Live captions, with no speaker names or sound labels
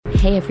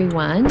Hey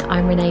everyone,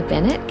 I'm Renee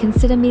Bennett.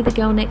 Consider me the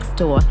girl next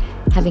door,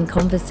 having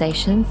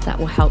conversations that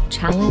will help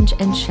challenge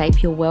and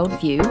shape your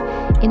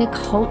worldview in a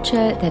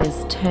culture that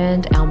has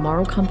turned our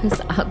moral compass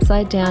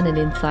upside down and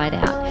inside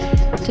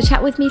out. To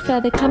chat with me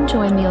further, come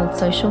join me on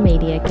social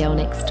media,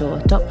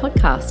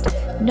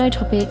 girlnextdoor.podcast. No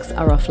topics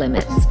are off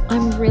limits.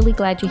 I'm really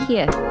glad you're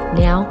here.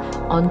 Now,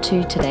 on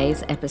to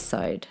today's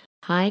episode.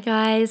 Hi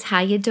guys, how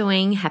you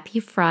doing? Happy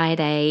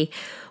Friday.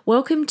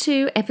 Welcome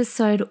to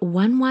episode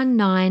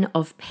 119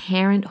 of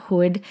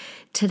Parenthood.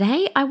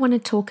 Today I want to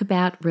talk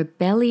about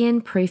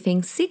rebellion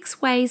proofing,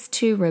 6 ways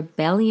to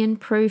rebellion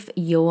proof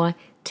your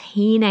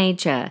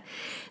teenager.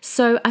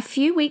 So a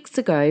few weeks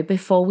ago,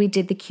 before we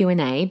did the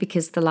Q&A,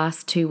 because the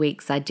last 2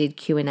 weeks I did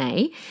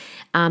Q&A,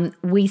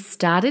 we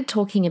started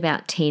talking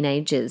about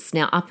teenagers.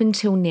 Now, up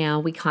until now,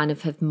 we kind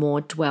of have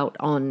more dwelt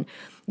on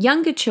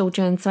younger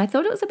children. So I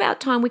thought it was about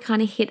time we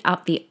kind of hit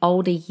up the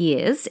older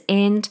years,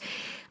 and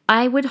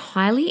I would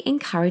highly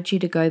encourage you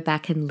to go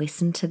back and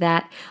listen to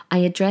that. I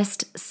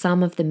addressed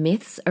some of the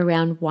myths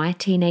around why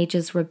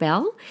teenagers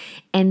rebel,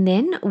 and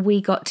then we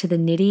got to the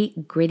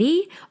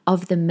nitty-gritty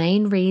of the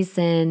main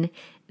reason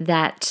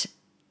that,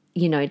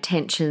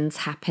 tensions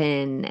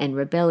happen and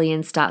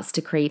rebellion starts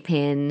to creep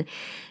in.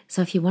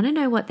 So if you want to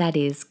know what that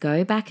is,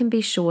 go back and be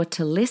sure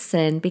to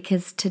listen,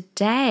 because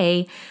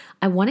today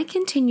I want to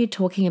continue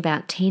talking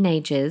about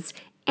teenagers,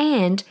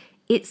 and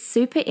it's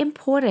super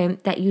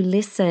important that you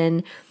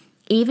listen.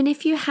 Even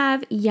if you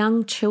have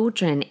young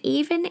children,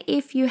 even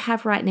if you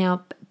have right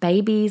now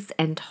babies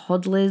and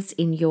toddlers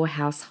in your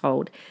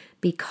household,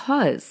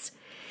 because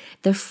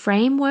the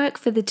framework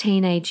for the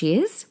teenage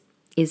years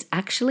is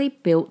actually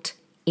built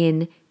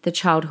in the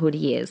childhood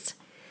years.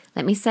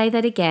 Let me say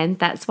that again.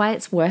 That's why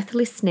it's worth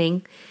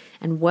listening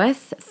and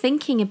worth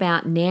thinking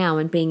about now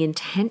and being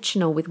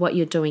intentional with what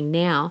you're doing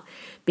now,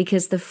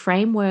 because the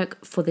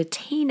framework for the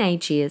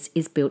teenage years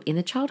is built in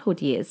the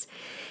childhood years.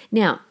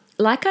 Now,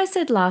 like I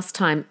said last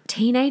time,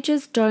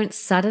 teenagers don't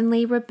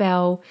suddenly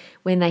rebel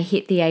when they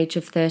hit the age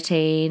of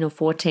 13 or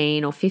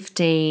 14 or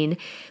 15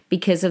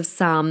 because of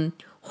some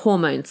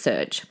hormone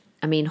surge.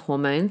 I mean,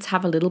 hormones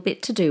have a little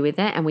bit to do with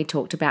it, and we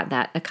talked about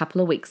that a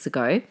couple of weeks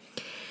ago.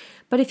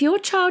 But if your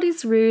child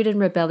is rude and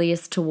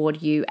rebellious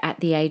toward you at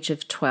the age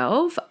of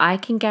 12, I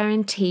can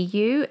guarantee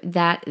you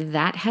that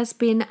that has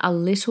been a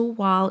little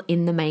while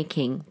in the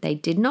making. They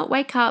did not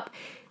wake up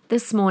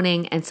this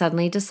morning and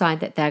suddenly decide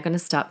that they're going to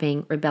start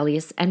being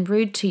rebellious and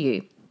rude to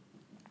you.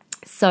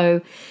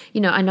 So,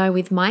 I know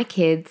with my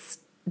kids,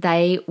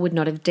 they would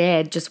not have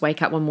dared just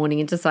wake up one morning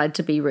and decide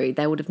to be rude.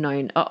 They would have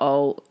known,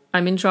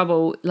 I'm in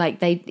trouble.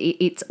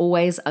 It's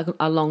always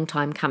a long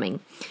time coming.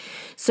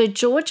 So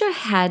Georgia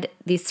had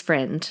this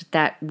friend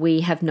that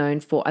we have known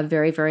for a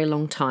very, very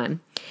long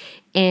time.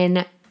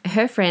 And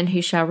her friend,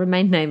 who shall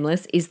remain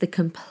nameless, is the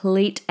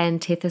complete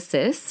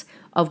antithesis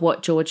of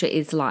what Georgia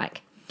is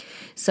like.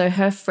 So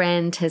her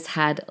friend has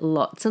had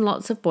lots and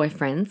lots of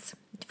boyfriends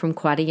from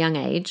quite a young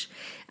age,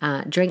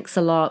 drinks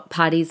a lot,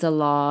 parties a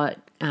lot,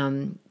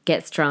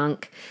 gets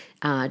drunk,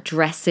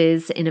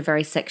 dresses in a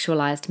very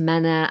sexualized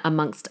manner,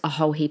 amongst a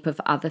whole heap of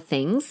other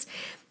things.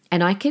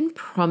 And I can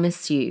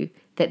promise you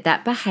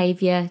that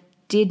behavior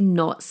did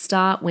not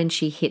start when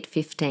she hit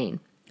 15.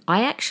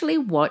 I actually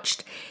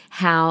watched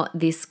how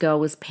this girl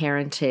was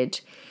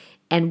parented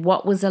and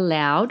what was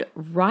allowed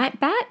right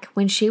back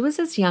when she was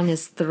as young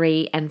as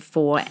 3 and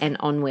 4 and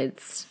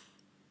onwards.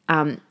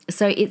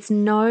 So it's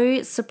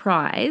no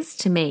surprise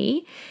to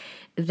me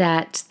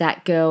that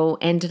that girl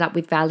ended up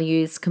with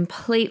values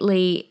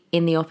completely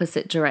in the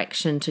opposite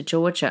direction to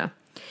Georgia.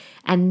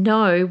 And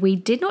no, we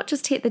did not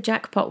just hit the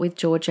jackpot with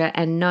Georgia,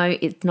 and no,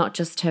 it's not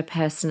just her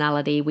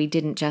personality. We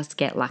didn't just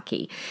get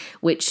lucky,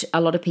 which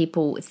a lot of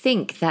people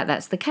think that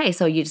that's the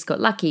case. Oh, you just got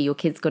lucky, your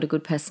kid's got a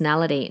good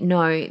personality.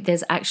 No,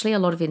 there's actually a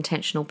lot of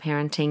intentional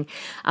parenting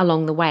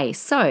along the way.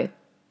 So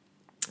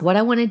what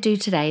I want to do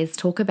today is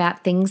talk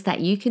about things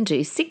that you can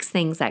do, 6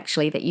 things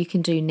actually that you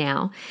can do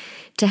now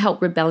to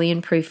help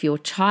rebellion-proof your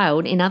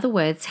child. In other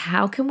words,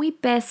 how can we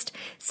best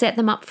set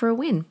them up for a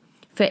win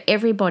for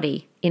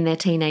everybody in their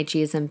teenage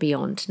years and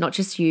beyond, not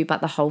just you, but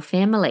the whole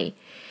family.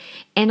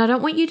 And I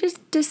don't want you to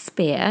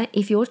despair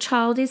if your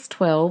child is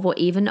 12 or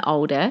even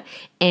older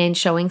and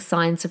showing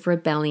signs of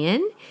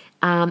rebellion.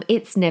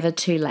 It's never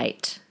too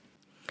late.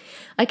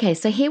 Okay,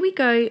 so here we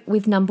go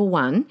with number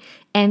 1.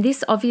 And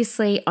this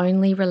obviously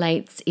only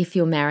relates if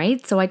you're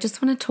married. So I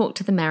just want to talk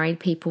to the married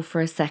people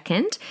for a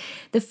second.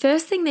 The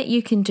first thing that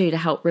you can do to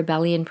help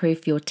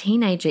rebellion-proof your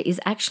teenager is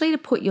actually to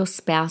put your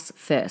spouse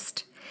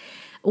first.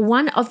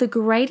 One of the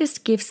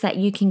greatest gifts that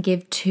we can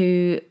give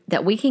to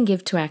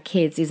our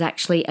kids is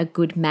actually a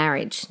good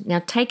marriage.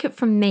 Now, take it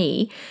from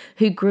me,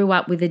 who grew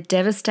up with the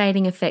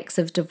devastating effects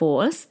of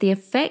divorce. The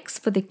effects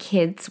for the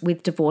kids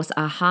with divorce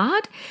are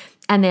hard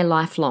and they're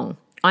lifelong.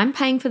 I'm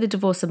paying for the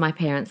divorce of my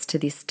parents to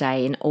this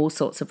day in all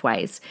sorts of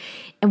ways.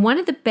 And one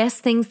of the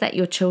best things that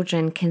your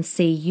children can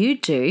see you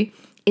do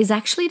is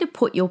actually to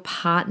put your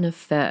partner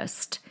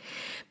first.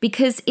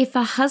 Because if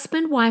a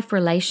husband-wife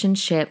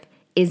relationship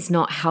is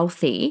not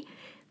healthy,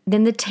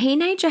 then the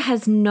teenager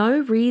has no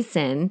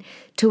reason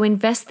to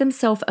invest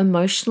themselves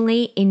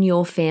emotionally in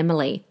your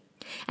family.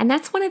 And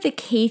that's one of the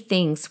key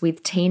things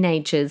with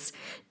teenagers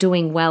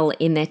doing well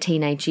in their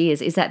teenage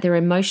years, is that they're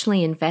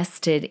emotionally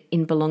invested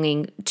in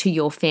belonging to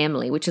your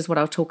family, which is what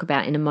I'll talk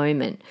about in a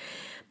moment.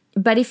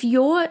 But if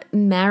your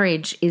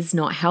marriage is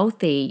not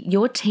healthy,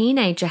 your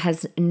teenager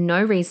has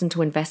no reason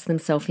to invest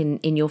themselves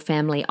in your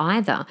family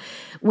either.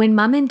 When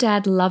mum and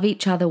dad love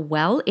each other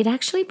well, it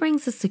actually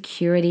brings a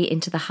security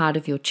into the heart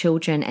of your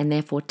children and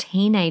therefore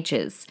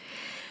teenagers.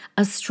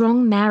 A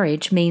strong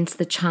marriage means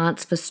the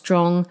chance for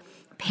strong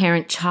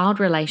parent-child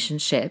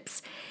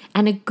relationships,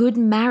 and a good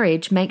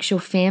marriage makes your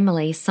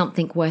family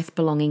something worth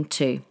belonging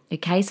to.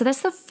 Okay, so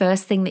that's the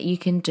first thing that you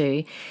can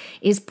do,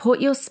 is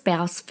put your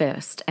spouse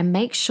first and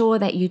make sure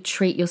that you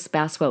treat your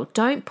spouse well.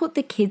 Don't put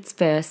the kids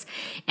first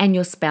and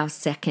your spouse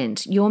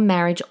second. Your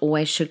marriage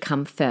always should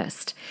come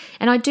first.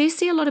 And I do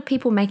see a lot of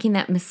people making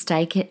that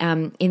mistake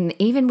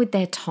even with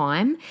their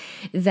time.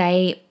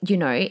 They,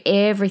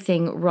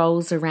 everything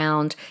rolls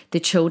around the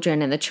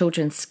children and the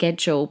children's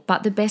schedule.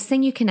 But the best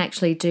thing you can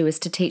actually do is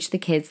to teach the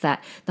kids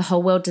that the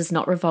whole world does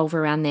not revolve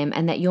around them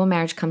and that your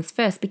marriage comes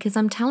first. Because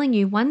I'm telling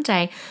you, one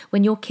day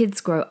when your kids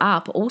grow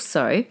up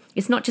also,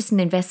 it's not just an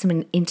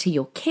investment into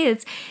your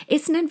kids,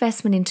 it's an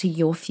investment into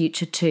your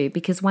future too.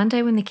 Because one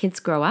day when the kids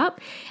grow up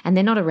and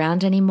they're not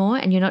around anymore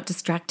and you're not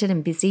distracted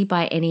and busy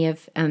by any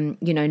of,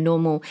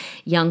 normal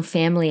young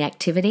family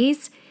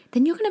activities,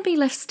 then you're going to be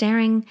left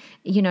staring,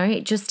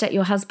 just at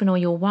your husband or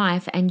your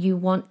wife, and you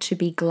want to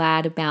be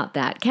glad about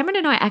that. Cameron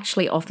and I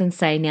actually often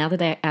say, now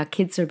that our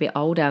kids are a bit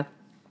older,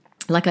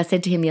 like I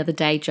said to him the other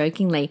day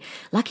jokingly,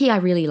 lucky I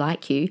really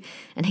like you.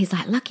 And he's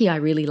like, lucky I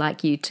really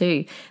like you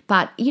too.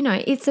 But,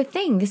 it's a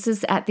thing. This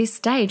is at this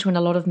stage when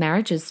a lot of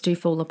marriages do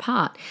fall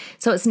apart.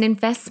 So it's an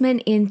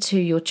investment into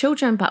your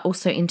children, but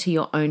also into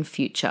your own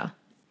future.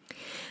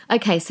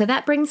 Okay, so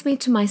that brings me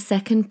to my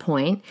second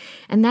point,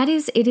 and that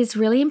is it is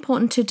really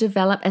important to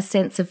develop a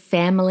sense of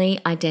family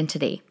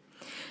identity.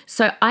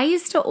 So I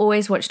used to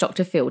always watch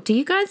Dr. Phil. Do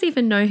you guys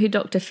even know who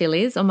Dr. Phil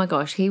is? Oh my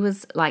gosh, he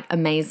was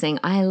amazing.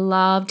 I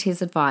loved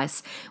his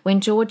advice.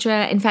 When all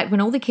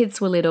the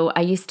kids were little,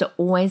 I used to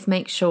always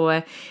make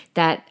sure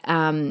that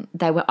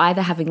they were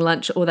either having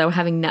lunch or they were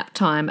having nap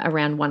time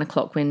around 1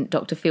 o'clock when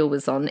Dr. Phil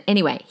was on.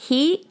 Anyway,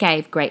 he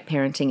gave great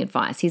parenting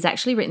advice. He's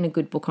actually written a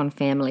good book on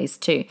families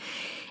too.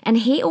 And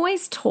he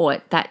always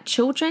taught that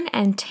children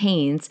and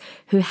teens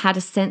who had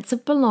a sense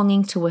of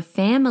belonging to a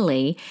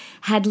family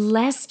had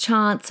less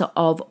chance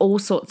of all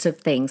sorts of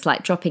things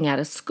like dropping out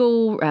of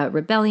school,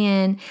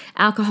 rebellion,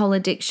 alcohol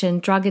addiction,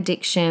 drug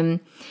addiction.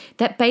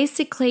 That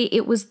basically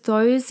it was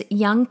those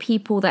young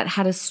people that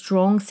had a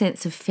strong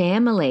sense of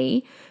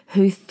family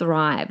who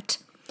thrived.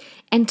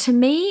 And to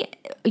me,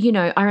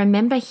 I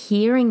remember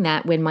hearing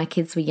that when my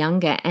kids were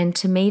younger, and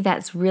to me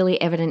that's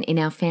really evident in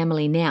our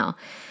family now.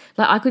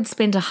 I could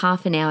spend a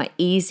half an hour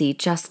easy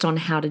just on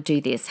how to do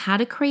this, how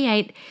to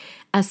create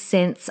a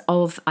sense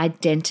of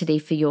identity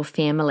for your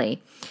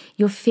family.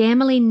 Your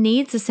family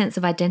needs a sense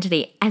of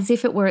identity as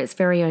if it were its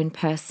very own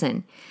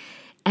person.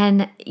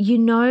 And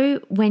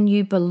when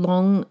you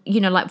belong,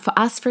 for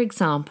us, for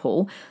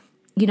example,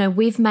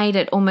 we've made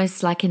it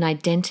almost like an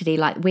identity,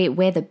 like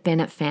we're the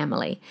Bennett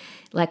family.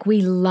 Like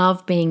we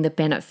love being the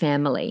Bennett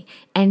family.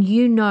 And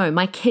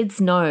my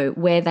kids know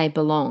where they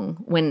belong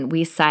when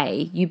we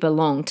say you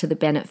belong to the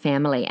Bennett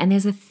family. And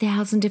there's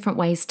 1,000 different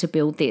ways to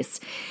build this.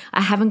 I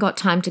haven't got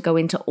time to go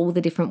into all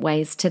the different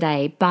ways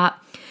today, but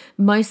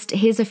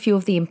here's a few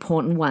of the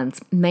important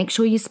ones. Make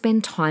sure you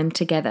spend time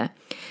together.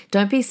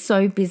 Don't be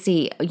so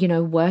busy,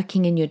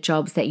 working in your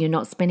jobs that you're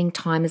not spending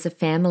time as a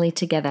family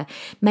together.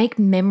 Make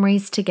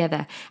memories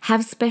together.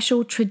 Have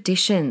special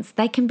traditions.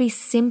 They can be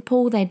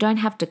simple. They don't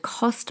have to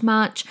cost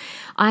much.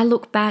 I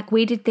look back,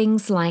 we did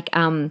things like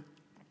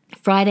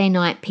Friday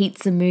night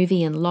pizza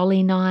movie and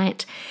lolly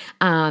night.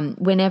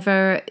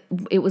 Whenever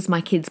it was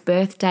my kid's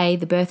birthday,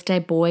 the birthday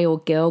boy or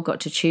girl got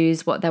to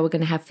choose what they were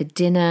going to have for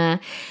dinner.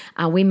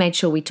 We made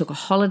sure we took a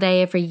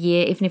holiday every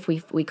year, even if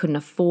we couldn't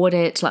afford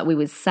it, we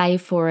would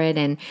save for it,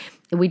 and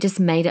we just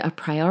made it a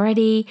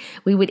priority.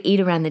 We would eat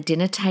around the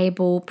dinner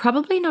table,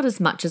 probably not as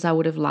much as I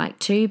would have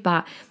liked to,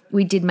 but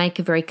we did make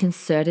a very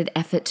concerted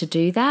effort to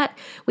do that.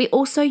 We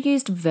also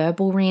used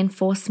verbal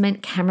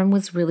reinforcement. Cameron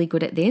was really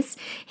good at this.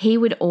 He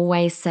would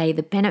always say,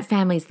 the Bennett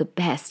family is the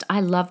best.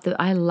 I love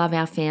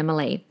our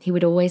family. He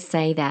would always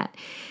say that.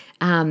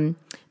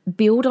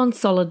 Build on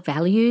solid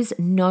values.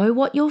 Know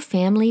what your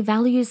family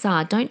values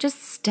are. Don't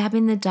just stab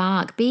in the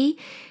dark. Be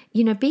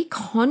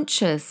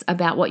conscious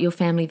about what your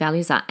family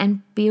values are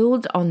and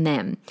build on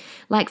them.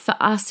 Like for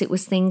us, it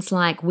was things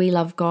like we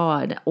love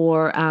God,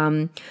 or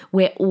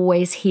we're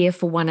always here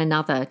for one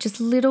another. Just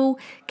little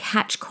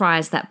catch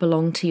cries that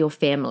belong to your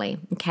family.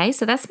 Okay,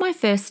 so that's my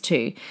first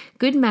two.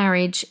 Good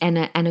marriage and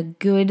a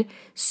good,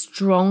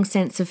 strong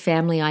sense of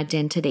family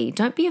identity.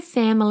 Don't be a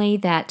family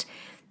that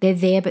they're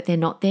there but they're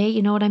not there,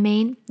 you know what I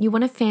mean? You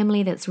want a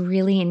family that's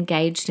really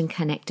engaged and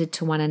connected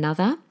to one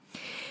another.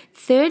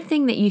 Third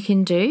thing that you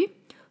can do,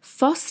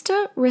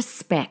 foster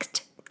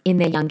respect in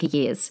their younger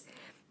years.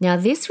 Now,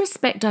 this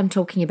respect I'm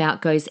talking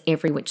about goes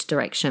every which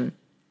direction.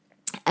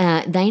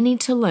 They need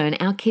to learn,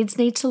 our kids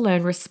need to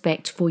learn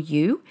respect for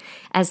you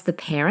as the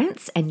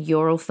parents and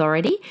your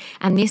authority.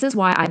 And this is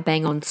why I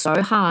bang on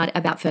so hard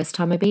about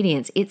first-time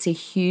obedience. It's a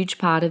huge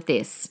part of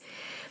this.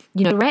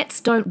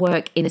 Threats don't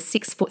work in a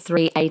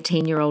 6'3",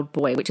 18-year-old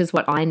boy, which is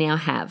what I now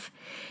have.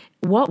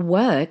 What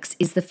works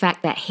is the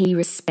fact that he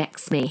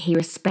respects me. He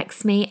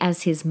respects me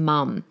as his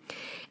mum.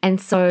 And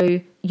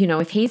so,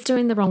 if he's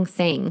doing the wrong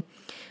thing,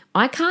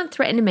 I can't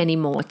threaten him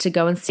anymore to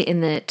go and sit in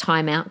the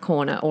timeout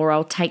corner, or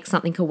I'll take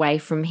something away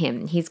from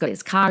him. He's got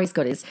his car, he's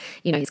got his,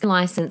 his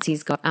license,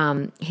 he's got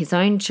his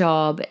own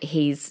job.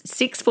 He's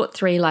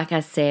 6'3", like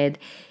I said.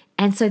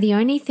 And so the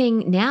only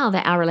thing now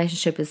that our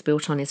relationship is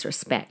built on is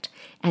respect.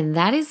 And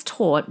that is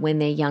taught when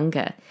they're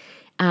younger.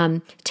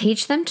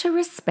 Teach them to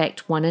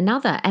respect one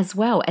another as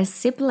well as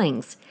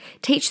siblings.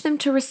 Teach them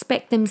to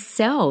respect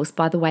themselves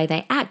by the way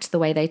they act, the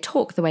way they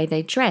talk, the way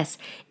they dress,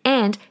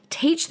 and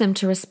teach them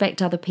to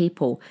respect other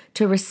people,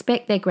 to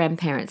respect their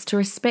grandparents, to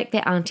respect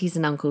their aunties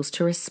and uncles,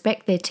 to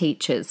respect their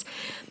teachers.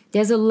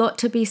 There's a lot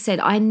to be said.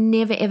 I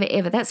never, ever,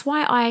 ever. That's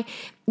why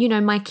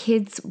my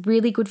kids'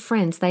 really good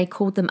friends, they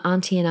called them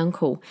auntie and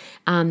uncle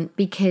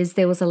because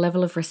there was a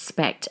level of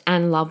respect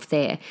and love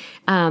there.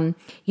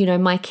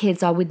 My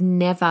kids, I would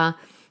never,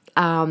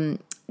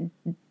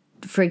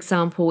 for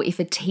example, if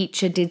a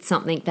teacher did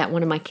something that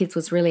one of my kids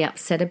was really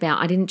upset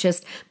about, I didn't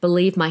just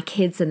believe my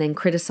kids and then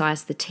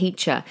criticize the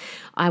teacher.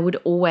 I would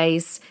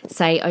always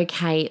say,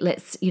 okay,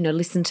 let's,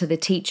 listen to the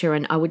teacher,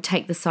 and I would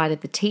take the side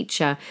of the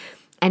teacher.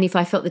 And if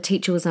I felt the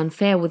teacher was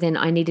unfair, well, then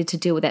I needed to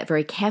deal with that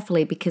very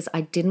carefully because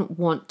I didn't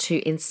want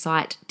to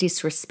incite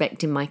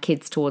disrespect in my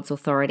kids towards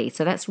authority.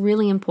 So that's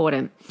really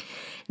important.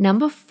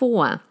 Number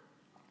 4,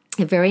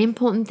 a very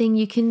important thing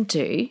you can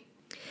do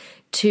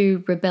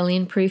to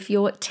rebellion-proof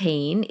your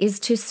teen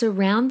is to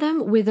surround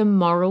them with a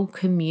moral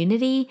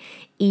community,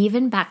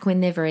 even back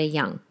when they're very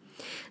young.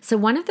 So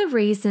one of the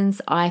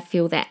reasons I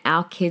feel that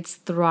our kids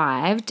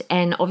thrived,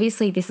 and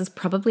obviously this is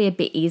probably a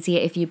bit easier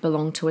if you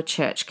belong to a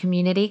church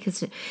community,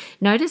 because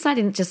notice I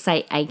didn't just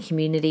say a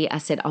community, I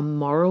said a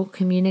moral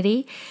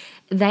community.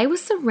 They were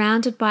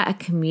surrounded by a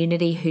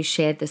community who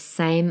shared the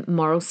same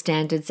moral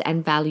standards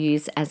and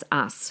values as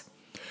us.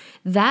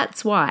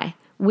 That's why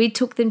we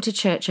took them to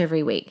church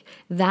every week.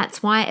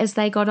 That's why as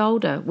they got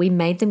older, we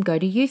made them go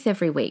to youth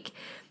every week.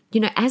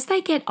 As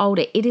they get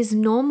older, it is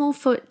normal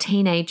for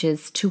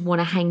teenagers to want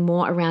to hang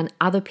more around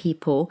other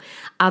people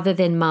other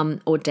than mum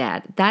or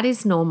dad. That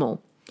is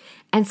normal.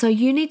 And so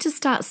you need to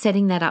start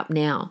setting that up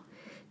now.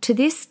 To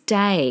this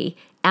day,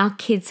 our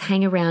kids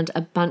hang around a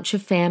bunch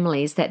of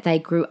families that they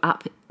grew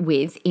up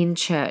with in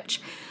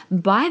church.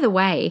 By the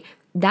way,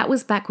 that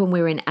was back when we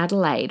were in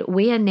Adelaide.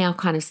 We are now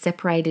kind of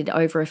separated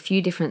over a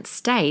few different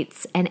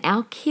states, and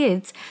our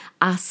kids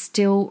are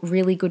still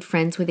really good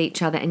friends with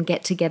each other and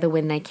get together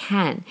when they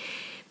can.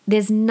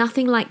 There's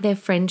nothing like their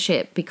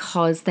friendship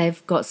because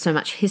they've got so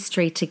much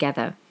history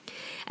together.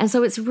 And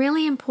so it's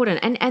really important.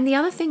 And the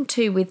other thing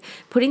too, with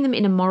putting them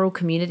in a moral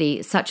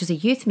community, such as a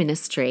youth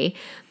ministry,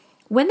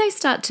 when they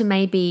start to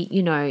maybe,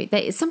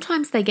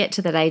 sometimes they get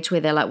to that age where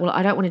they're like, well,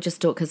 I don't want to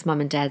just do it because mum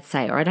and dad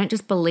say, or I don't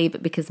just believe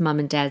it because mum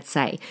and dad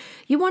say.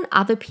 You want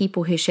other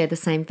people who share the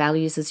same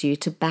values as you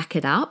to back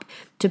it up,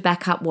 to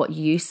back up what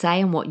you say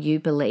and what you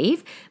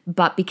believe.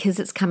 But because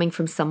it's coming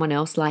from someone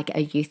else, like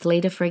a youth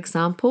leader, for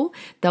example,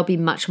 they'll be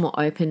much more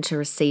open to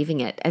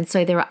receiving it. And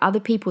so there are other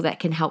people that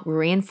can help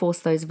reinforce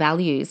those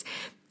values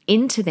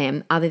into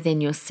them other than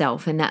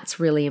yourself. And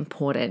that's really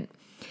important.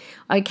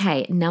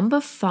 Okay,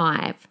 number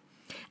 5.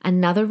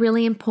 Another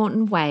really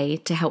important way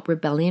to help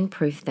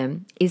rebellion-proof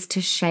them is to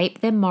shape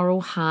their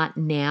moral heart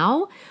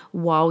now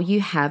while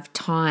you have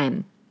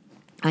time.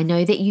 I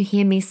know that you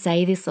hear me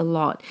say this a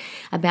lot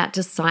about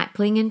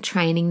discipling and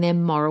training their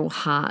moral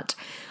heart.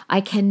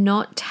 I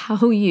cannot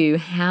tell you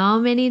how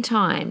many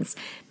times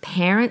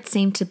parents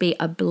seem to be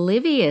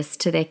oblivious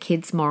to their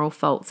kids' moral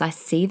faults. I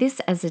see this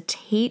as a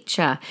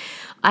teacher.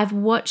 I've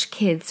watched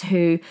kids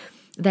who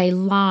they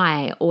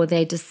lie, or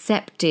they're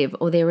deceptive,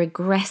 or they're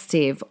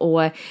aggressive,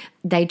 or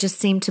they just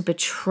seem to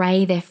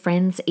betray their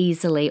friends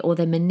easily, or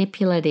they're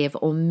manipulative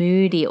or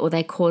moody, or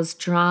they cause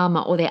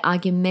drama, or they're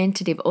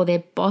argumentative, or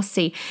they're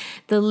bossy.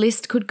 The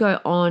list could go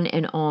on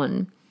and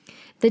on.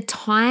 The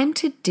time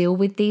to deal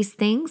with these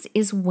things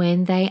is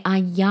when they are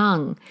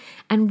young.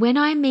 And when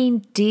I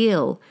mean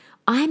deal,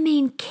 I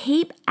mean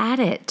keep at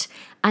it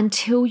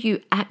until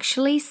you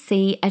actually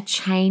see a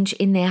change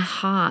in their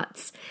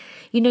hearts.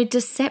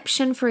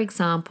 Deception, for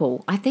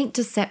example, I think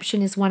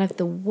deception is one of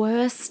the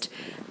worst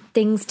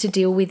things to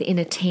deal with in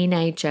a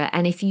teenager.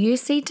 And if you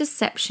see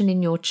deception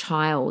in your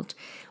child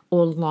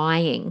or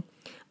lying,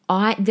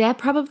 they're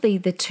probably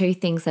the 2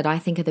 things that I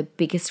think are the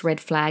biggest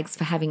red flags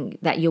for having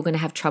that you're going to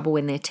have trouble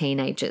when they're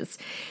teenagers.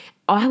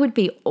 I would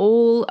be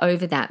all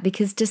over that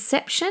because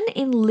deception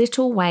in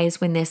little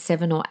ways when they're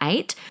 7 or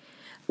 8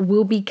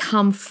 will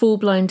become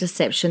full-blown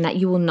deception that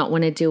you will not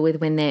want to deal with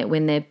when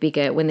they're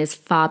bigger, when there's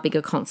far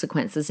bigger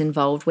consequences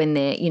involved when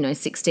they're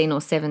 16 or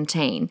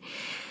 17.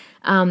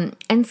 And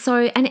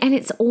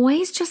it's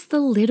always just the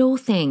little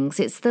things.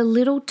 It's the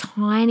little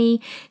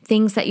tiny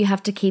things that you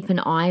have to keep an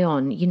eye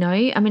on, you know?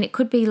 I mean, it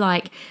could be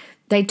like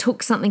they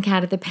took something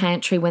out of the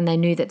pantry when they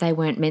knew that they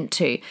weren't meant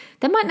to.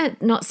 That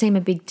might not seem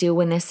a big deal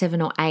when they're 7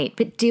 or 8,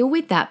 but deal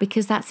with that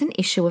because that's an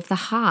issue of the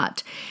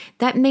heart.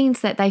 That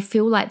means that they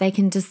feel like they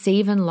can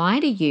deceive and lie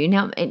to you.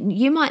 Now,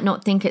 you might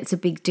not think it's a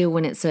big deal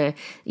when it's a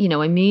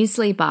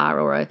muesli bar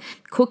or a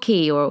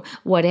cookie or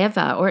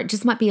whatever, or it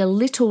just might be a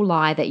little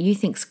lie that you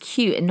think's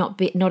cute and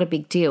not a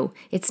big deal.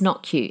 It's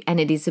not cute, and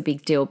it is a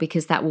big deal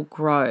because that will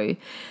grow.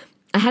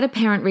 I had a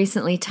parent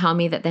recently tell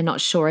me that they're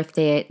not sure if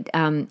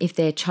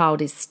their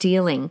child is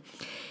stealing.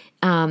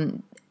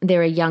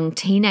 They're a young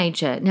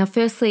teenager. Now,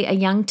 firstly, a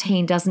young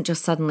teen doesn't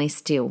just suddenly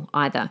steal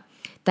either.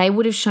 They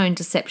would have shown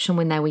deception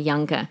when they were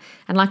younger.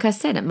 And like I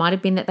said, it might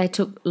have been that they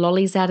took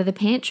lollies out of the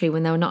pantry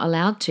when they were not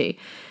allowed to.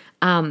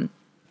 And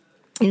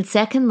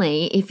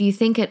secondly, if you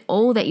think at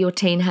all that your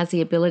teen has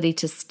the ability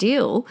to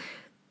steal,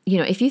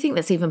 if you think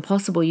that's even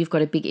possible, you've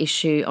got a big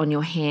issue on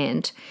your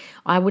hand.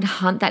 I would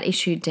hunt that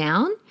issue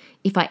down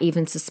if I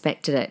even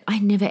suspected it. I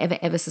never, ever,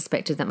 ever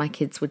suspected that my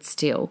kids would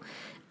steal.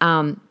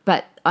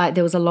 But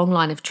there was a long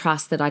line of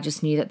trust that I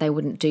just knew that they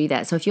wouldn't do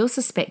that. So if you're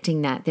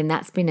suspecting that, then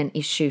that's been an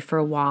issue for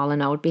a while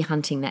and I would be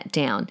hunting that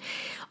down.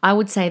 I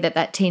would say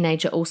that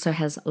teenager also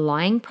has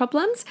lying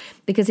problems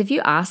because if you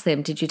ask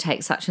them, did you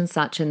take such and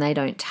such, and they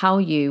don't tell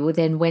you, well,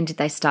 then when did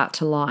they start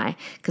to lie?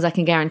 Because I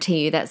can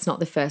guarantee you that's not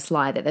the first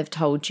lie that they've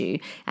told you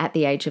at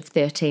the age of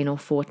 13 or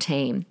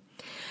 14.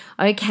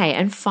 Okay,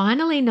 and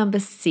finally, number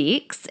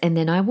 6, and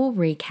then I will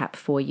recap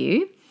for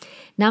you.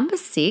 Number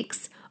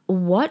 6,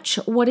 watch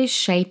what is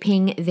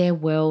shaping their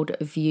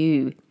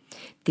worldview.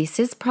 This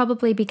is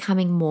probably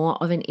becoming more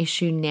of an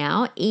issue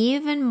now,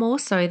 even more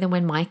so than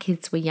when my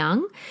kids were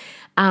young.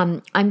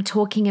 I'm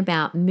talking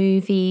about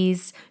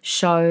movies,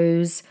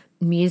 shows,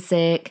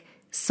 music,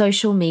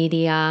 social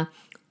media.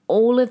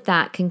 All of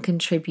that can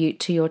contribute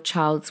to your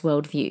child's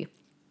worldview.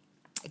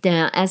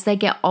 Now, as they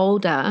get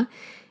older,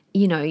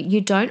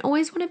 you don't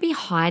always want to be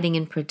hiding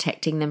and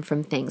protecting them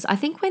from things. I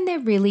think when they're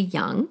really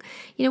young,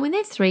 when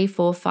they're 3,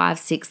 4, 5,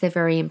 6, they're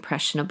very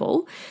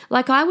impressionable.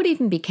 Like I would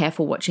even be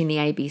careful watching the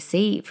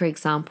ABC, for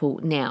example,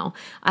 now.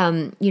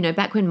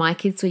 Back when my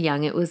kids were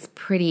young, it was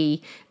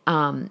pretty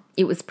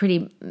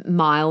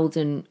mild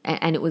and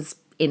it was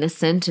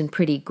innocent and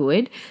pretty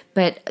good.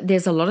 But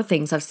there's a lot of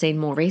things I've seen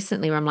more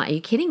recently where I'm like, are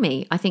you kidding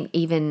me? I think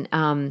even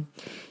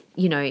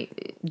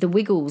the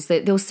Wiggles,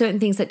 there were certain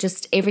things that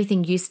just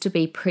everything used to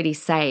be pretty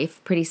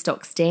safe, pretty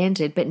stock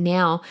standard. But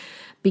now,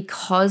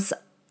 because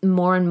there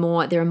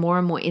are more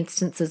and more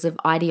instances of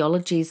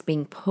ideologies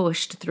being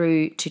pushed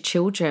through to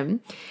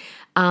children,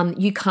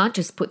 you can't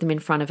just put them in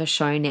front of a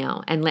show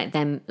now and let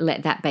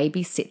that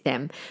babysit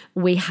them.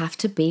 We have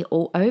to be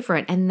all over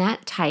it. And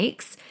that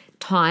takes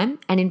time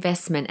and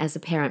investment as a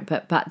parent,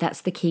 but that's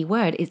the key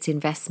word. It's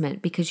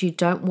investment, because you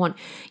don't want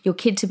your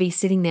kid to be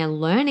sitting there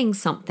learning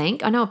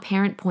something. I know a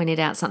parent pointed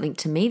out something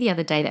to me the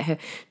other day that her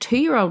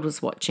 2-year-old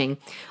was watching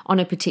on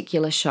a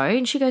particular show,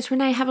 and she goes,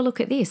 Renee, have a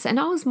look at this. And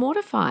I was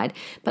mortified,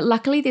 but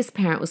luckily this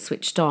parent was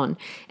switched on,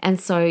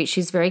 and so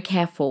she's very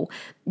careful,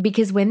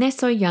 because when they're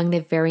so young,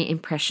 they're very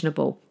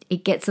impressionable.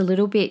 It gets a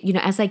little bit,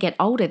 as they get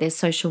older, there's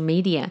social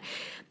media.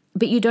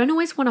 But you don't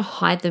always want to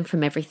hide them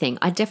from everything.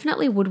 I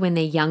definitely would when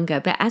they're younger,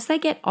 but as they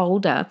get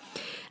older,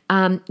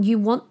 you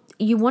want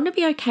to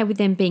be okay with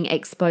them being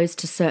exposed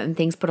to certain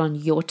things, but on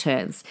your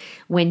terms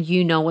when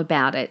you know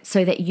about it,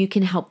 so that you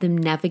can help them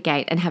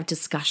navigate and have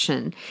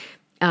discussion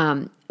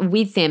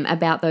with them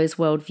about those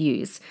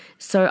worldviews.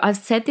 So I've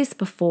said this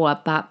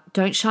before, but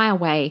don't shy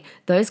away.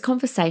 Those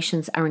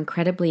conversations are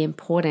incredibly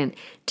important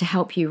to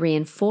help you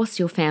reinforce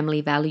your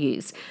family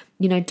values.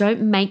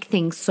 Don't make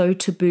things so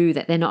taboo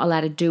that they're not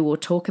allowed to do or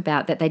talk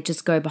about that they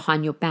just go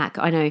behind your back.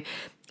 I know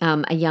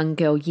a young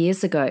girl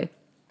years ago,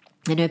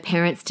 and her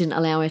parents didn't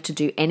allow her to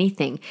do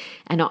anything.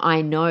 And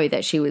I know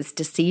that she was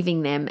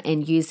deceiving them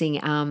and using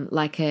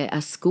like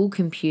a school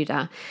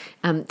computer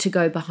to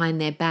go behind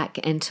their back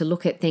and to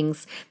look at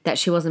things that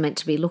she wasn't meant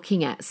to be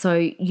looking at. So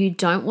you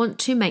don't want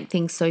to make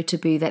things so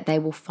taboo that they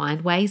will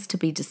find ways to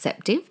be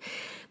deceptive.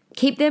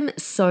 Keep them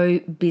so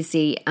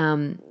busy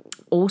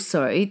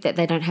also that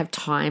they don't have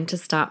time to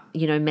start,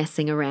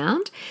 messing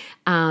around.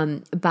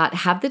 But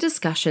have the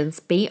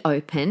discussions, be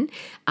open,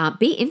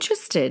 be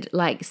interested,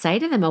 like say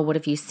to them, oh, what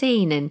have you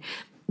seen? And,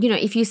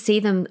 if you see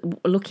them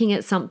looking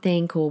at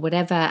something or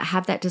whatever,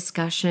 have that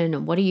discussion.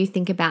 And what do you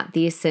think about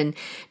this? And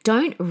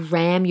don't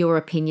ram your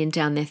opinion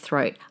down their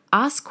throat.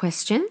 Ask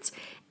questions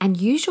and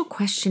use your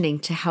questioning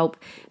to help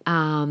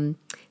them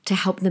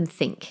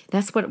think.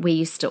 That's what we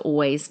used to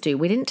always do.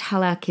 We didn't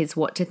tell our kids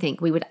what to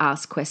think. We would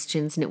ask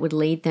questions and it would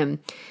lead them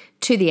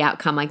to the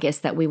outcome, I guess,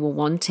 that we were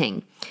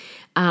wanting.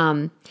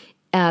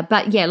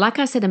 But yeah, like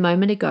I said a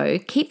moment ago,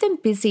 keep them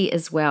busy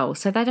as well,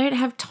 so they don't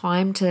have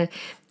time to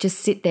just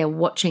sit there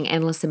watching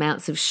endless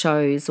amounts of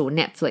shows or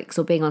Netflix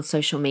or being on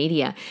social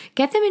media.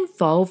 Get them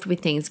involved with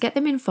things. Get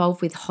them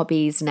involved with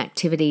hobbies and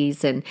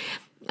activities and,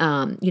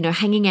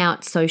 hanging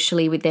out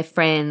socially with their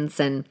friends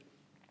and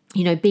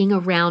being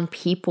around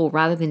people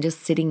rather than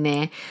just sitting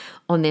there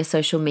on their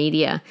social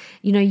media.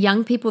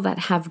 Young people that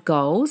have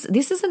goals.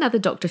 This is another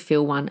Dr.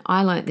 Phil one.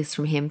 I learned this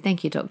from him.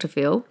 Thank you, Dr.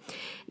 Phil.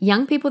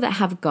 Young people that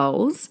have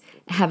goals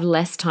have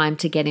less time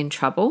to get in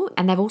trouble,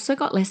 and they've also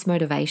got less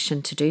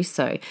motivation to do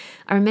so.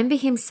 I remember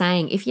him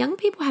saying, if young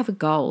people have a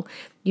goal,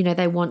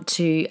 they want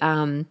to,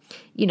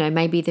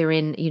 maybe they're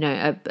in,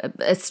 a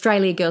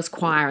Australia Girls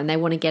Choir and they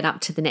want to get up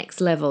to the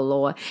next level,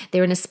 or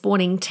they're in a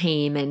sporting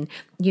team and,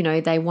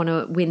 they want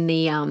to win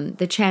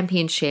the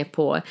championship,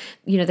 or,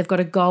 they've got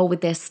a goal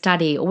with their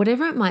study or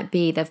whatever it might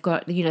be. They've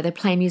got, they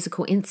play a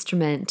musical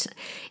instrument.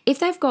 If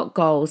they've got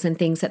goals and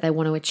things that they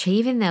want to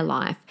achieve in their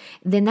life,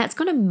 then that's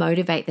going to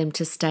motivate them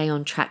to stay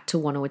on track to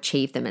want to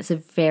achieve them. It's a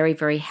very,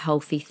 very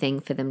healthy thing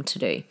for them to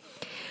do.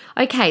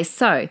 Okay,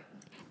 so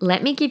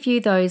let me give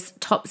you those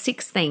top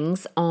 6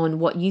 things on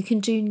what you can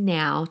do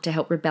now to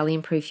help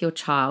rebellion-proof your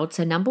child.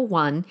 So number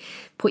 1,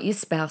 put your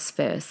spouse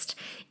first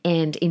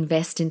and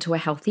invest into a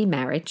healthy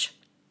marriage,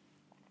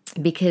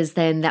 because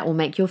then that will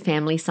make your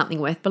family something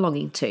worth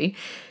belonging to.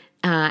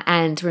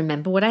 And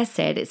remember what I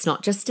said, it's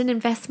not just an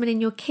investment in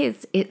your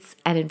kids, it's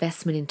an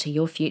investment into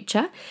your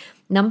future.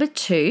 Number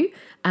 2,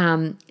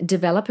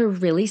 develop a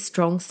really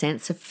strong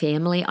sense of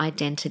family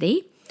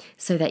identity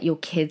so that your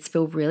kids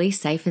feel really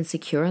safe and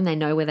secure and they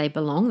know where they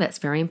belong. That's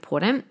very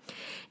important.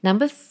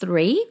 Number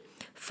 3,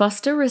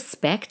 foster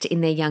respect in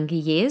their younger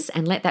years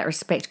and let that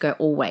respect go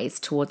always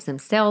towards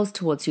themselves,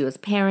 towards you as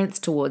parents,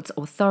 towards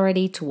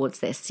authority, towards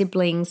their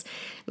siblings.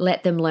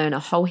 Let them learn a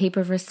whole heap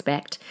of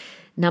respect.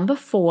 Number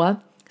 4,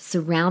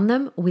 surround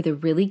them with a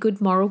really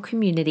good moral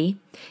community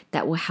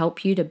that will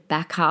help you to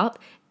back up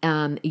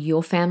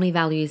your family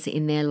values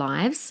in their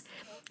lives.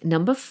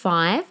 Number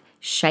 5,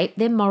 shape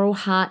their moral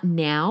heart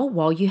now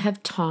while you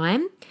have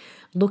time.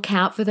 Look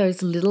out for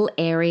those little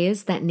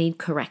areas that need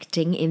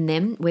correcting in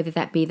them, whether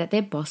that be that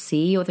they're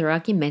bossy or they're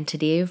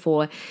argumentative,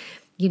 or,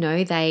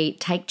 they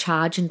take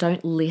charge and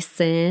don't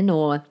listen,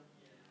 or,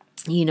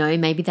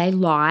 maybe they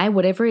lie,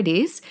 whatever it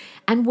is,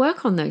 and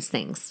work on those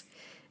things.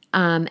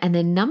 And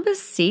then number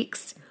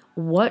 6,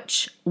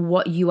 watch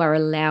what you are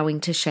allowing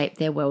to shape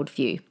their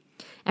worldview.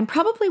 And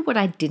probably what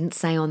I didn't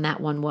say on that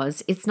one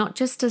was it's not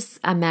just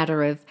a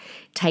matter of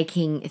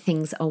taking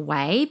things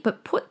away,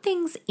 but put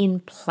things in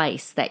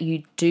place that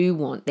you do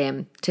want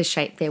them to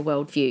shape their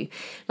worldview.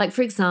 Like,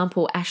 for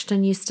example,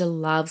 Ashton used to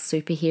love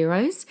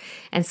superheroes.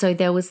 And so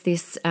there was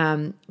this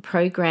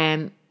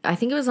program, I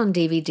think it was on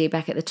DVD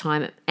back at the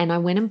time, and I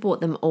went and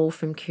bought them all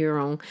from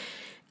Koorong.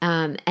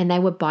 And they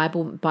were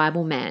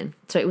Bible Man.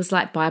 So it was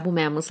like Bible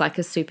Man was like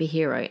a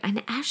superhero.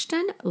 And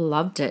Ashton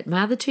loved it.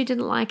 My other 2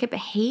 didn't like it, but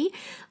he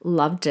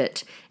loved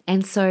it.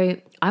 And so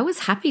I was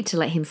happy to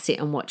let him sit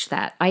and watch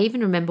that. I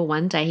even remember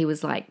one day he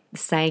was like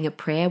saying a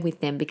prayer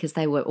with them because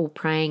they were all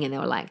praying and they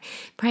were like,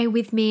 pray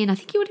with me. And I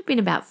think he would have been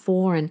about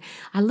 4. And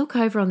I look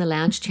over on the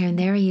lounge chair and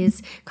there he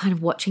is kind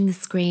of watching the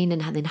screen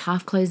and then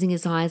half closing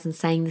his eyes and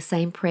saying the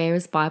same prayer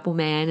as Bible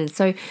Man. And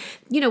so,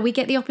 we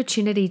get the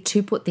opportunity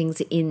to put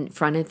things in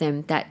front of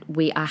them that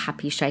we are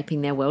happy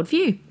shaping their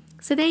worldview.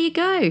 So there you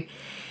go.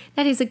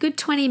 That is a good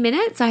 20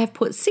 minutes. I have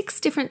put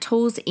 6 different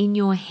tools in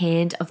your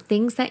hand of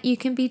things that you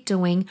can be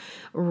doing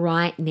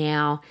right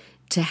now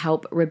to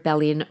help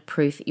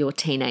rebellion-proof your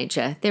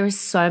teenager. There is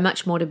so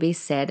much more to be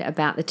said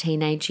about the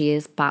teenage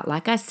years, but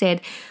like I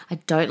said, I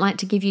don't like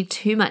to give you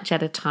too much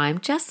at a time,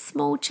 just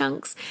small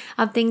chunks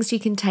of things you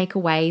can take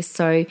away.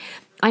 So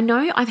I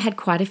know I've had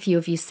quite a few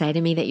of you say to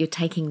me that you're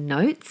taking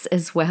notes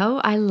as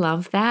well. I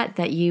love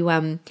that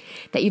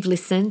you've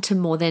listened to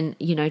more than,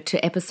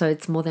 to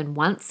episodes more than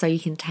once so you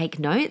can take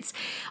notes.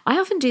 I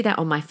often do that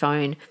on my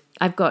phone.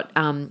 I've got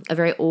a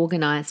very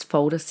organized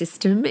folder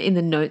system in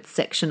the notes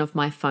section of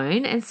my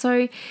phone. And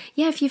so,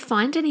 if you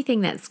find anything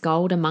that's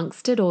gold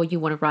amongst it, or you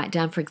want to write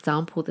down, for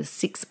example, the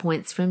 6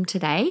 points from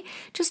today,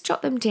 just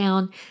jot them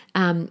down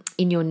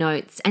in your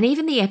notes. And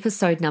even the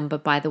episode number,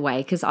 by the way,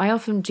 because I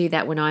often do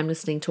that when I'm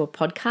listening to a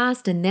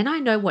podcast and then I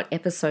know what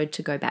episode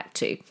to go back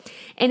to.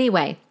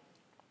 Anyway,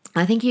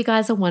 I think you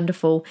guys are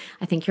wonderful.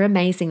 I think you're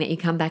amazing that you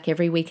come back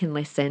every week and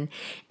listen.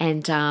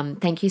 And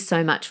thank you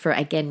so much for,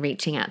 again,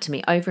 reaching out to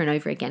me over and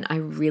over again. I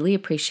really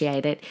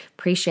appreciate it.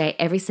 Appreciate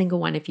every single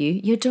one of you.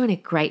 You're doing a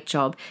great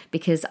job,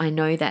 because I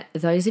know that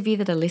those of you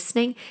that are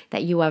listening,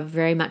 that you are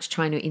very much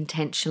trying to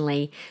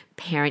intentionally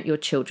parent your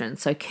children.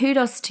 So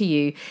kudos to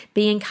you.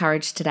 Be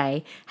encouraged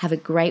today. Have a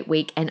great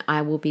week, and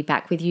I will be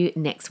back with you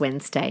next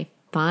Wednesday.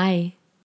 Bye.